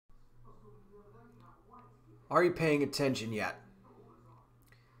Are you paying attention yet?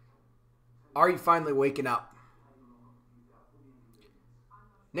 Are you finally waking up?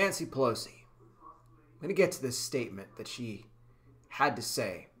 Nancy Pelosi. I'm going to get to this statement that she had to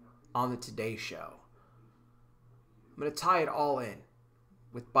say on the Today Show. I'm going to tie it all in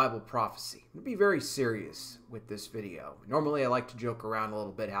with Bible prophecy. I'm going to be very serious with this video. Normally I like to joke around a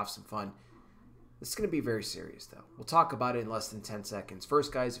little bit, have some fun. This is going to be very serious though. We'll talk about it in less than 10 seconds.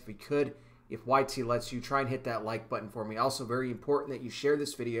 First, guys, if we could, if YT lets you, try and hit that like button for me. Also very important that you share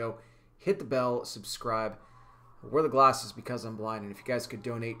this video, hit the bell, subscribe. I wear the glasses because I'm blind, and if you guys could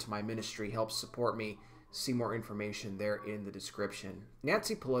donate to my ministry, help support me, see more information there in the description.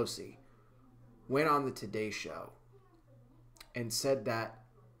 Nancy Pelosi went on the Today Show and said that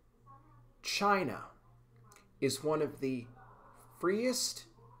China is one of the freest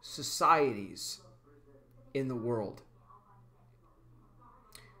societies in the world.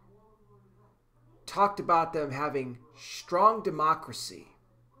 Talked about them having strong democracy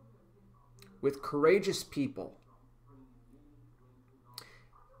with courageous people.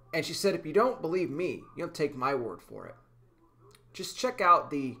 And she said, if you don't believe me, you don't take my word for it. Just check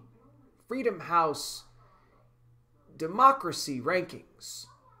out the Freedom House democracy rankings.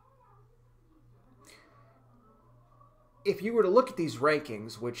 If you were to look at these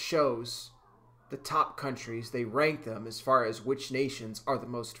rankings, which shows the top countries, they rank them as far as which nations are the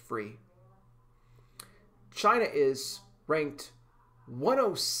most free. China is ranked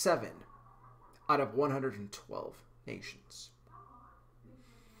 107 out of 112 nations.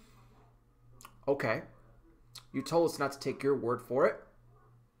 Okay, you told us not to take your word for it.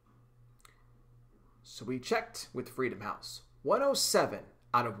 So we checked with Freedom House. 107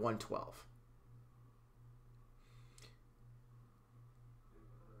 out of 112.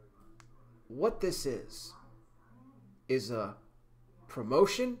 What this is a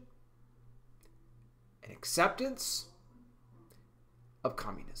promotion, an acceptance of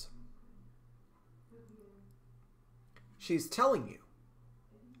communism. She's telling you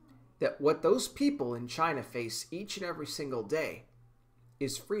that what those people in China face each and every single day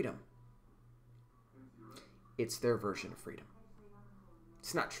is freedom. It's their version of freedom.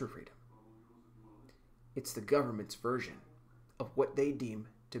 It's not true freedom. It's the government's version of what they deem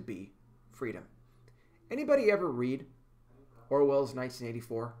to be freedom. Anybody ever read Orwell's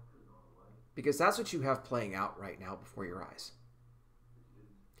 1984? Because that's what you have playing out right now before your eyes.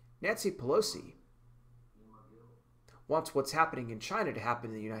 Nancy Pelosi wants what's happening in China to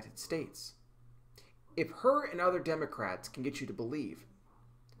happen in the United States. If her and other Democrats can get you to believe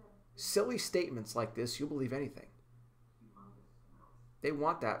silly statements like this, you'll believe anything. They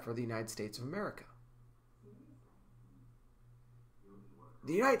want that for the United States of America.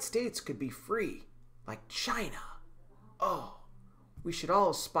 The United States could be free like China. Oh, we should all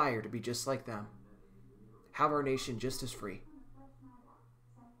aspire to be just like them. Have our nation just as free.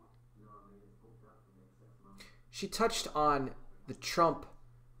 She touched on the Trump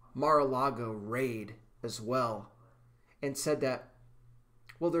Mar-a-Lago raid as well and said that,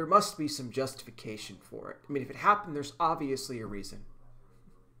 well, there must be some justification for it. I mean, if it happened, there's obviously a reason.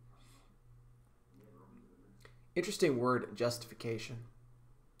 Interesting word, justification.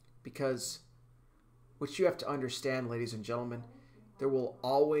 Because what you have to understand, ladies and gentlemen, there will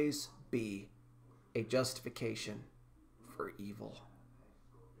always be a justification for evil.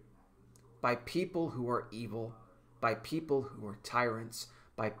 By people who are evil, by people who are tyrants,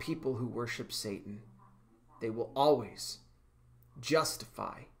 by people who worship Satan, they will always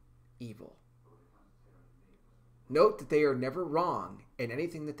justify evil. Note that they are never wrong in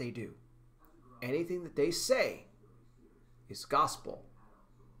anything that they do. Anything that they say is gospel.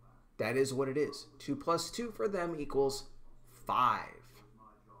 That is what it is. 2 plus 2 for them equals 5.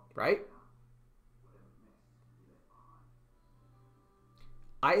 Right?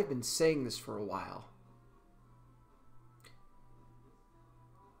 I have been saying this for a while.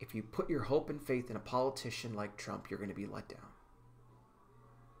 If you put your hope and faith in a politician like Trump, you're going to be let down.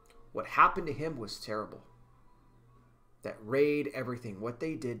 What happened to him was terrible. That raid, everything, what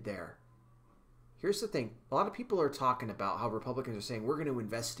they did there. Here's the thing. A lot of people are talking about how Republicans are saying, we're going to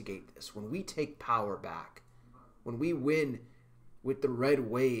investigate this. When we take power back, when we win with the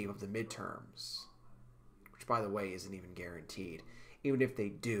red wave of the midterms, which, by the way, isn't even guaranteed. Even if they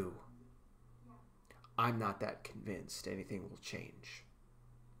do, I'm not that convinced anything will change.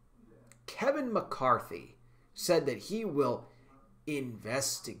 Kevin McCarthy said that he will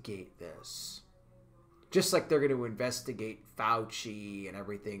investigate this. Just like they're going to investigate Fauci and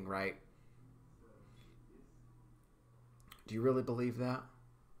everything, right? Do you really believe that?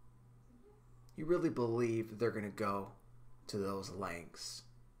 You really believe that they're going to go to those lengths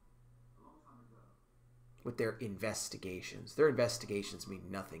with their investigations. Their investigations mean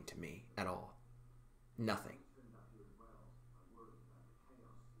nothing to me at all. Nothing.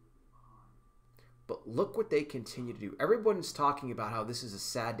 But look what they continue to do. Everyone's talking about how this is a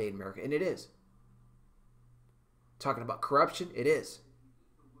sad day in America, and it is. Talking about corruption, it is.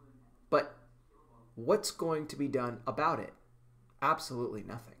 But what's going to be done about it? Absolutely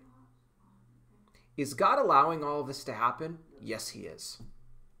nothing. Is God allowing all of this to happen? Yes, he is.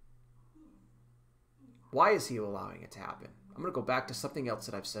 Why is he allowing it to happen? I'm going to go back to something else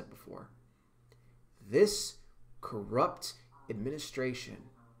that I've said before. This corrupt administration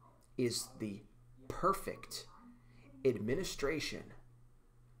is the perfect administration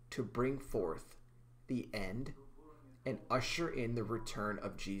to bring forth the end and usher in the return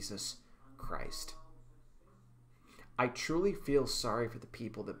of Jesus Christ. I truly feel sorry for the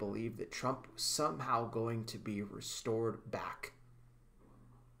people that believe that Trump was somehow going to be restored back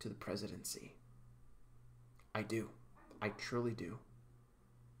to the presidency. I do. I truly do.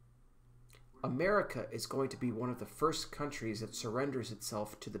 America is going to be one of the first countries that surrenders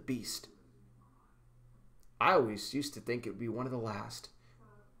itself to the beast. I always used to think it would be one of the last.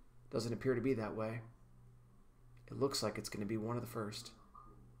 Doesn't appear to be that way. It looks like it's going to be one of the first.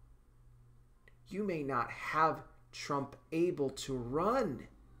 You may not have Trump able to run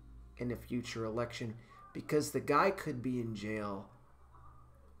in a future election because the guy could be in jail,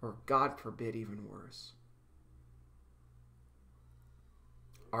 or God forbid, even worse.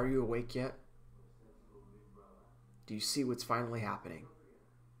 Are you awake yet? Do you see what's finally happening?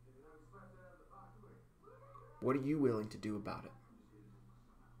 What are you willing to do about it?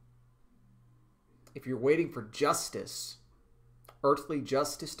 If you're waiting for justice, earthly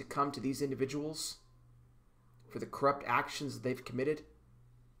justice to come to these individuals for the corrupt actions that they've committed,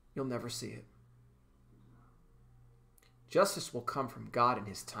 you'll never see it. Justice will come from God in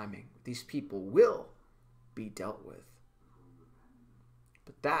his timing. These people will be dealt with.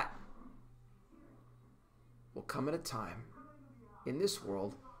 But that will come at a time in this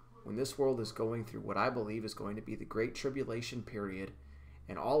world when this world is going through what I believe is going to be the Great Tribulation period,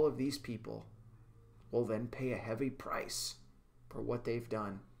 and all of these people will then pay a heavy price for what they've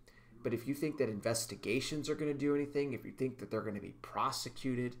done. But if you think that investigations are going to do anything, if you think that they're going to be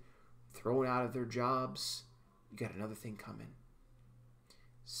prosecuted, thrown out of their jobs, you got another thing coming.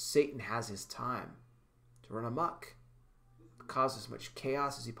 Satan has his time to run amok, cause as much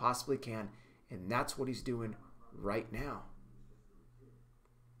chaos as he possibly can, and that's what he's doing right now.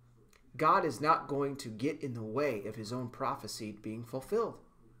 God is not going to get in the way of his own prophecy being fulfilled.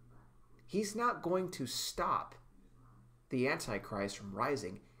 He's not going to stop the Antichrist from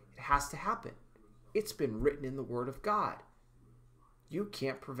rising. It has to happen. It's been written in the Word of God. You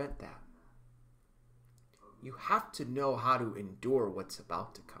can't prevent that. You have to know how to endure what's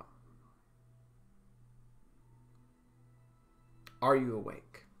about to come. Are you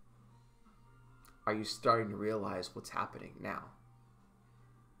awake? Are you starting to realize what's happening now?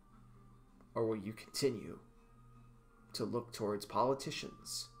 Or will you continue to look towards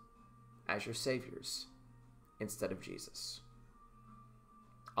politicians as your saviors instead of Jesus?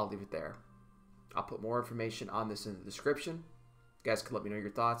 I'll leave it there. I'll put more information on this in the description. You guys can let me know your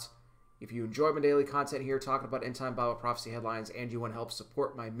thoughts. If you enjoy my daily content here talking about end-time Bible prophecy headlines and you want to help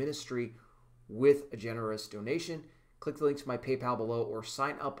support my ministry with a generous donation, click the link to my PayPal below or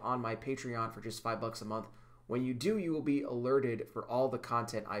sign up on my Patreon for just $5 a month. When you do, you will be alerted for all the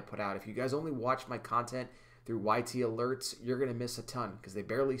content I put out. If you guys only watch my content through YT Alerts, you're going to miss a ton because they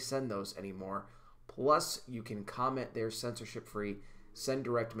barely send those anymore. Plus, you can comment there censorship-free, send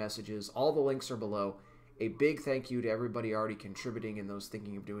direct messages. All the links are below. A big thank you to everybody already contributing and those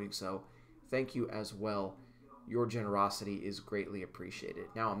thinking of doing so. Thank you as well. Your generosity is greatly appreciated.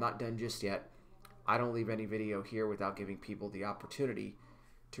 Now, I'm not done just yet. I don't leave any video here without giving people the opportunity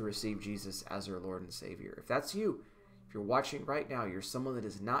to receive Jesus as their Lord and Savior. If that's you, if you're watching right now, you're someone that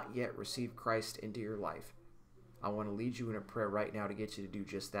has not yet received Christ into your life, I want to lead you in a prayer right now to get you to do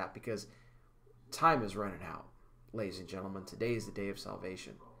just that, because time is running out, ladies and gentlemen. Today is the day of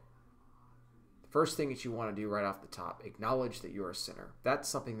salvation. The first thing that you want to do right off the top, acknowledge that you're a sinner. That's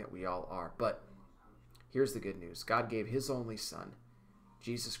something that we all are. But here's the good news. God gave his only son,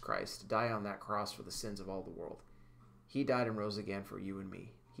 Jesus Christ, to die on that cross for the sins of all the world. He died and rose again for you and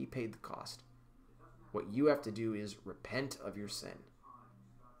me. He paid the cost. What you have to do is repent of your sin.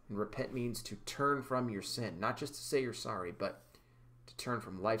 And repent means to turn from your sin. Not just to say you're sorry, but to turn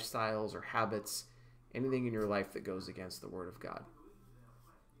from lifestyles or habits, anything in your life that goes against the Word of God.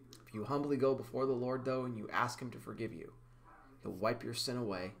 If you humbly go before the Lord, though, and you ask him to forgive you, he'll wipe your sin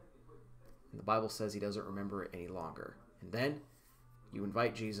away. And the Bible says he doesn't remember it any longer. And then You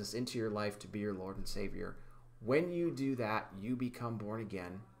invite Jesus into your life to be your Lord and Savior. When you do that, you become born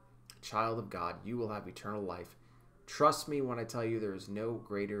again, a child of God. You will have eternal life. Trust me when I tell you there is no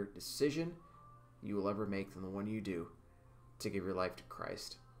greater decision you will ever make than the one you do to give your life to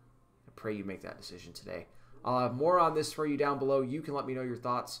Christ. I pray you make that decision today. I'll have more on this for you down below. You can let me know your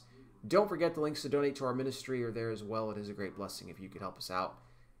thoughts. Don't forget the links to donate to our ministry are there as well. It is a great blessing if you could help us out.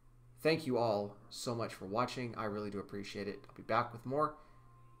 Thank you all so much for watching. I really do appreciate it. I'll be back with more.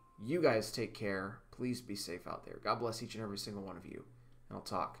 You guys take care. Please be safe out there. God bless each and every single one of you. And I'll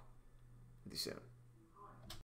talk with you soon.